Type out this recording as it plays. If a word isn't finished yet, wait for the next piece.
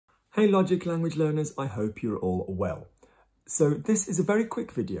Hey Logic language learners, I hope you're all well. So this is a very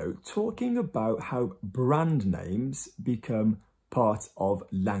quick video talking about how brand names become part of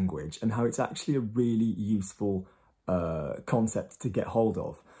language and how it's actually a really useful concept to get hold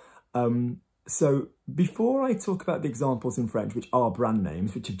of. So before I talk about the examples in French, which are brand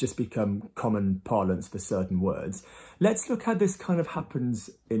names, which have just become common parlance for certain words, let's look how this kind of happens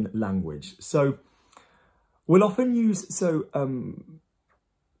in language. So we'll often use,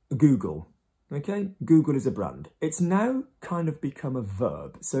 Google, okay? Google is a brand. It's now kind of become a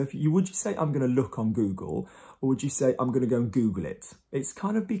verb. So if you, would you say I'm going to look on Google, or would you say I'm going to go and Google it? It's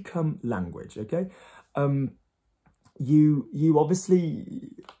kind of become language, okay? You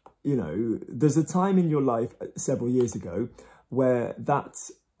obviously, you know, there's a time in your life several years ago where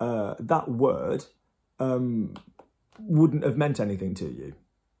that word wouldn't have meant anything to you.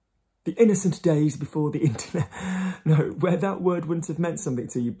 The innocent days before the internet, no, where that word wouldn't have meant something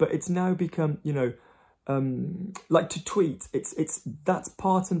to you, but it's now become, you know, like to tweet, that's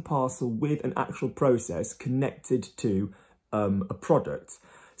part and parcel with an actual process connected to a product.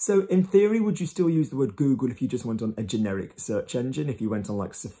 So in theory, would you still use the word Google if you just went on a generic search engine? If you went on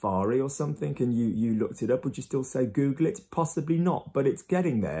like Safari or something and you looked it up, would you still say Google it? Possibly not, but it's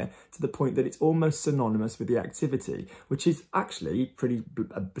getting there to the point that it's almost synonymous with the activity, which is actually pretty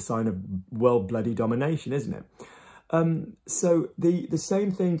a sign of world bloody domination, isn't it? So the same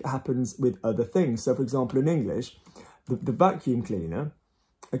thing happens with other things. So for example, in English, the vacuum cleaner,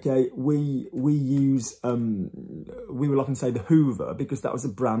 okay, we will often say the Hoover because that was a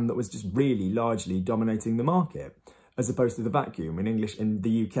brand that was just really largely dominating the market, as opposed to the vacuum. In English, in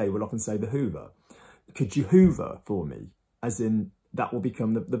the UK, we'll often say the Hoover. Could you Hoover for me? As in, that will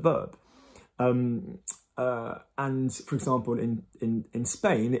become the verb. And for example, in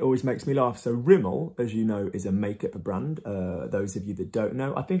Spain, it always makes me laugh. So Rimmel, as you know, is a makeup brand. Those of you that don't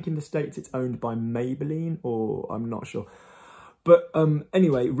know, I think in the States it's owned by Maybelline, or I'm not sure. But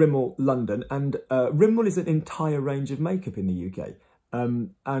anyway, Rimmel London, and Rimmel is an entire range of makeup in the UK.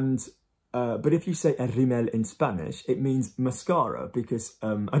 But if you say a Rimmel in Spanish, it means mascara, because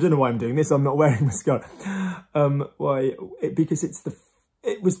I don't know why I'm doing this. I'm not wearing mascara. Because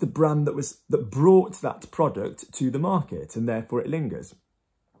it was the brand that brought that product to the market, and therefore it lingers.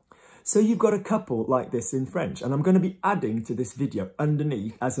 So you've got a couple like this in French, and I'm going to be adding to this video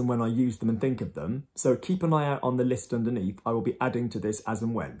underneath as and when I use them and think of them. So keep an eye out on the list underneath. I will be adding to this as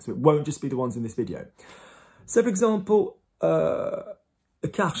and when. So it won't just be the ones in this video. So for example, a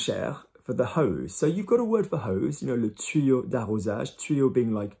Karcher for the hose. So you've got a word for hose, you know, le tuyau d'arrosage, tuyau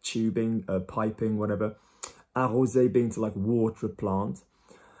being like tubing, piping, whatever. Arroser being to like water a plant.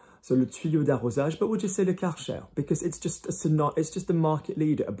 So le tuyau d'arrosage, but we'll just say le Karcher because it's just a market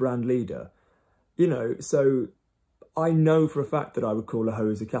leader, a brand leader, you know. So I know for a fact that I would call a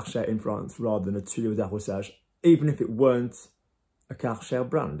hose a Karcher in France rather than a tuyau d'arrosage, even if it weren't a Karcher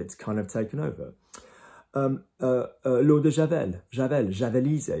brand. It's kind of taken over. L'eau de Javel,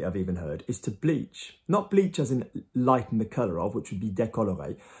 javelisé, I've even heard, is to bleach. Not bleach as in lighten the colour of, which would be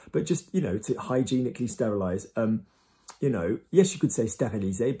décolorer, but just, you know, to hygienically sterilise. You know, yes, you could say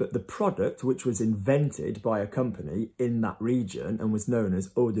stérilisé, but the product, which was invented by a company in that region and was known as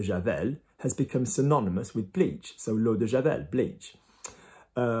eau de Javel, has become synonymous with bleach. So l'eau de Javel, bleach.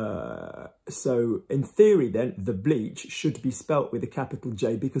 So in theory then, the bleach should be spelt with a capital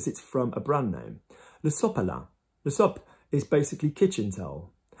J because it's from a brand name. Le sopalin. Le sop is basically kitchen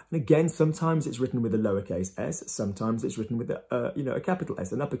towel. And again, sometimes it's written with a lowercase s, sometimes it's written with a, you know, a capital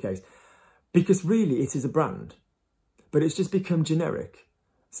S, an uppercase, because really it is a brand. But it's just become generic.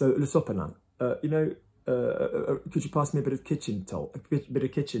 So le sopalin, you know, could you pass me a bit of kitchen towel, a bit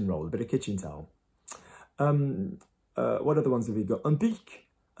of kitchen roll, a bit of kitchen towel? What other ones have we got? Un bic,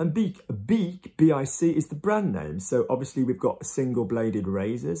 Bic, B-I-C is the brand name. So obviously we've got single-bladed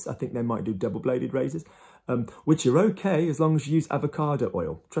razors. I think they might do double-bladed razors, which are okay as long as you use avocado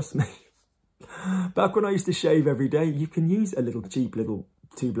oil. Trust me. Back when I used to shave every day, you can use a little cheap little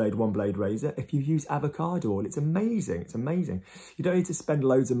 2-blade, 1-blade razor. If you use avocado oil, it's amazing. It's amazing. You don't need to spend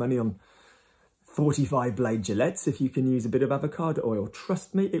loads of money on 45-blade Gillettes if you can use a bit of avocado oil.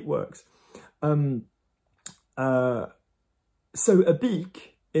 Trust me, it works. So a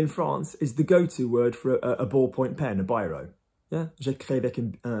bic in France is the go-to word for a ballpoint pen, a biro. Yeah, j'écris avec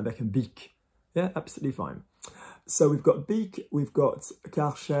un bic. Yeah, absolutely fine. So we've got bic, we've got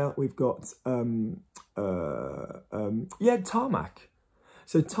Karcher, we've got tarmac.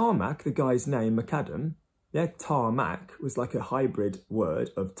 So tarmac, the guy's name, macadam, yeah, tarmac was like a hybrid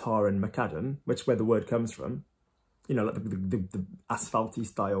word of tar and macadam, which where the word comes from, you know, like the asphalty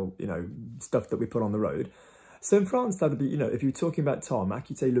style, you know, stuff that we put on the road. So in France, that'd be, you know, if you're talking about tarmac,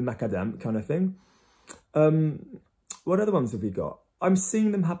 you'd say le macadam kind of thing. What other ones have we got? I'm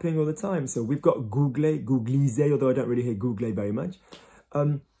seeing them happening all the time. So we've got google, googliser, although I don't really hear google very much.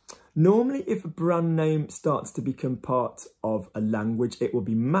 Normally, if a brand name starts to become part of a language, it will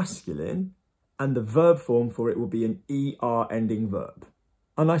be masculine, and the verb form for it will be an ER ending verb.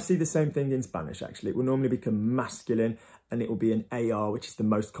 And I see the same thing in Spanish, actually. It will normally become masculine, and it will be an AR, which is the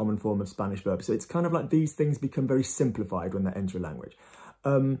most common form of Spanish verb. So it's kind of like these things become very simplified when they enter a language.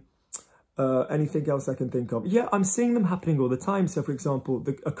 Anything else I can think of? Yeah, I'm seeing them happening all the time. So, for example,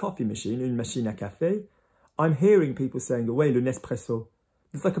 a coffee machine, une machine à café, I'm hearing people saying, oh, le Nespresso.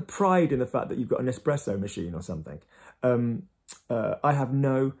 There's like a pride in the fact that you've got an espresso machine or something. I have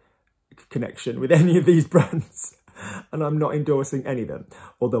no connection with any of these brands, and I'm not endorsing any of them.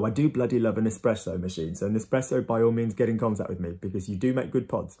 Although I do bloody love an espresso machine. So Nespresso, by all means, get in contact with me because you do make good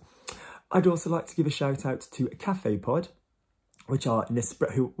pods. I'd also like to give a shout out to Cafe Pod, which are is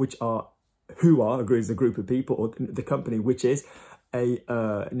a group of people, or the company, which is a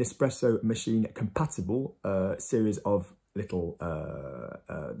Nespresso machine compatible series of little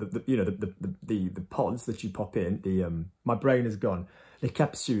the pods that you pop in. My brain is gone. Les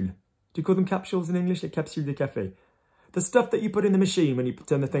capsules. Do you call them capsules in English? Les capsules de café. The stuff that you put in the machine when you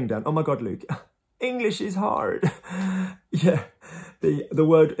turn the thing down. Oh my God, Luke. English is hard. Yeah, the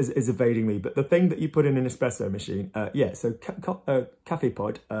word is evading me, but the thing that you put in an espresso machine, yeah, so Cafe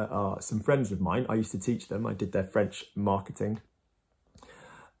Pod are some friends of mine. I used to teach them. I did their French marketing.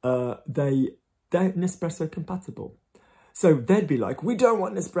 They're Nespresso compatible. So they'd be like, we don't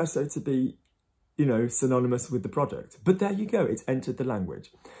want Nespresso to be, you know, synonymous with the product. But there you go, it's entered the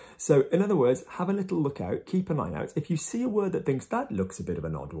language. So in other words, have a little look out, keep an eye out. If you see a word that thinks that looks a bit of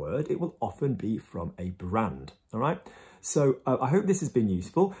an odd word, it will often be from a brand, all right? So I hope this has been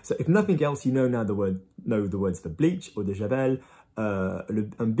useful. So if nothing else, you know now the words for bleach, eau de javel,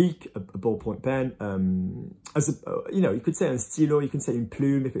 un bic, a ballpoint pen. You know, you could say un stylo, you can say une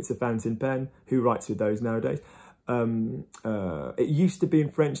plume if it's a fountain pen. Who writes with those nowadays? It used to be in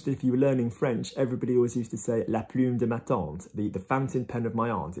French that if you were learning French, everybody always used to say la plume de ma tante, the fountain pen of my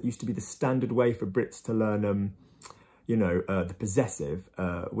aunt. It used to be the standard way for Brits to learn, you know, the possessive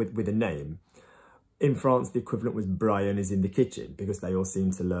with a name. In France, the equivalent was Brian is in the kitchen, because they all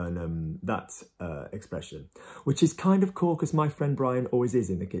seem to learn that expression, which is kind of cool because my friend Brian always is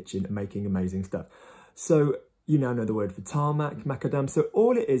in the kitchen making amazing stuff. So you now know the word for tarmac, macadam. So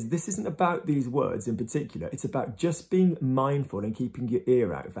all it is, this isn't about these words in particular. It's about just being mindful and keeping your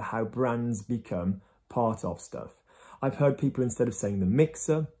ear out for how brands become part of stuff. I've heard people, instead of saying the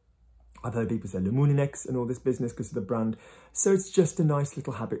mixer, I've heard people say le Moulinex and all this business because of the brand. So it's just a nice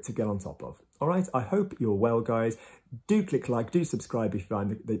little habit to get on top of. All right, I hope you're well, guys. Do click like, do subscribe if you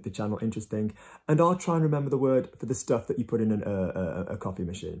find the channel interesting. And I'll try and remember the word for the stuff that you put in a coffee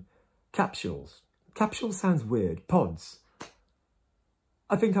machine. Capsules. Capsules sounds weird. Pods.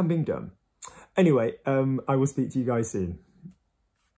 I think I'm being dumb. Anyway, I will speak to you guys soon.